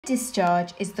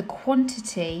Discharge is the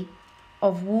quantity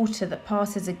of water that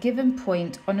passes a given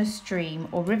point on a stream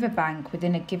or riverbank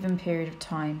within a given period of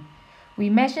time. We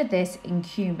measure this in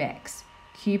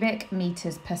cubic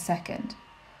meters per second.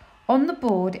 On the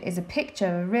board is a picture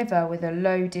of a river with a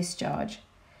low discharge.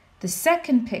 The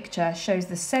second picture shows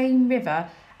the same river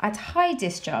at high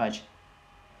discharge.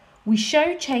 We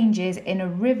show changes in a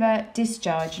river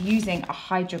discharge using a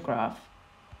hydrograph.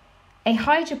 A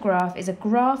hydrograph is a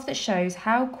graph that shows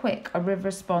how quick a river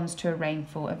responds to a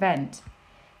rainfall event.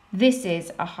 This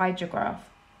is a hydrograph.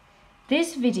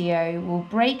 This video will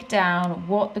break down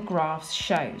what the graph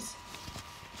shows.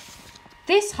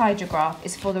 This hydrograph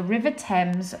is for the River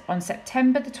Thames on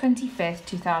September the 25th,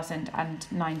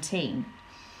 2019.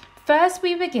 First,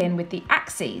 we begin with the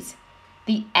axes.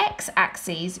 The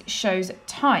x-axis shows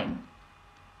time.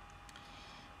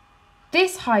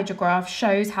 This hydrograph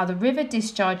shows how the river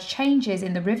discharge changes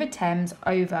in the River Thames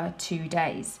over 2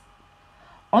 days.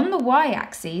 On the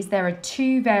y-axis, there are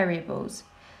two variables.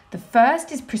 The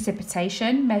first is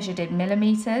precipitation, measured in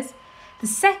millimetres. The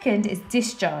second is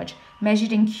discharge,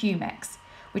 measured in cumex,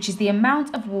 which is the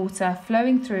amount of water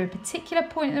flowing through a particular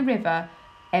point in the river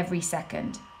every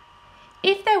second.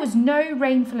 If there was no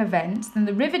rainfall event, then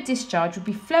the river discharge would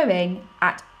be flowing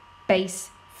at base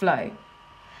flow.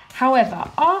 However,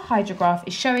 our hydrograph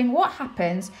is showing what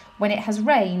happens when it has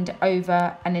rained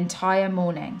over an entire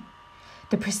morning.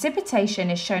 The precipitation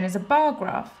is shown as a bar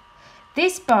graph.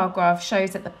 This bar graph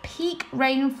shows that the peak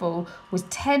rainfall was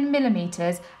 10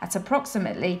 millimetres at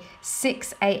approximately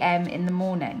 6 a.m. in the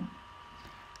morning.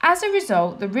 As a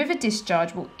result, the river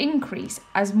discharge will increase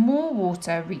as more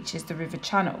water reaches the river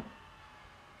channel.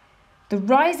 The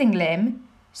rising limb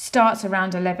starts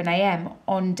around 11 a.m.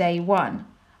 on day 1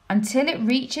 until it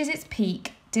reaches its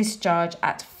peak discharge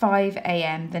at 5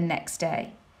 a.m. the next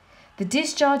day. The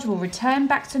discharge will return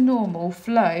back to normal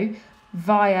flow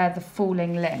via the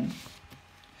falling limb.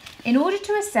 In order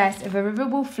to assess if a river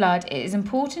will flood, it is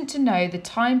important to know the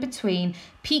time between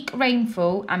peak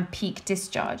rainfall and peak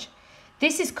discharge.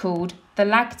 This is called the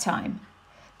lag time.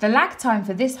 The lag time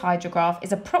for this hydrograph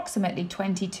is approximately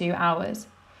 22 hours.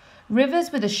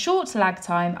 Rivers with a short lag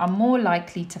time are more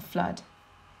likely to flood.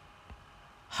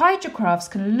 Hydrographs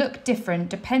can look different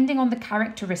depending on the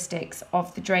characteristics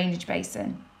of the drainage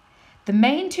basin. The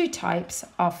main two types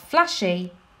are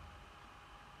flashy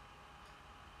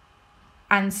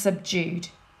and subdued.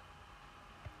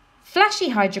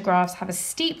 Flashy hydrographs have a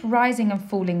steep rising and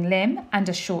falling limb and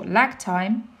a short lag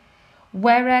time,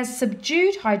 whereas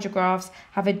subdued hydrographs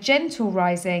have a gentle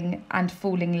rising and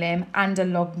falling limb and a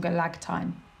longer lag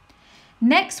time.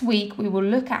 Next week, we will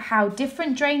look at how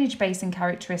different drainage basin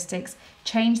characteristics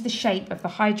change the shape of the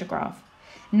hydrograph.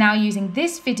 Now, using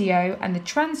this video and the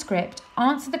transcript,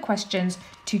 answer the questions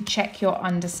to check your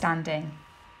understanding.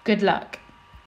 Good luck.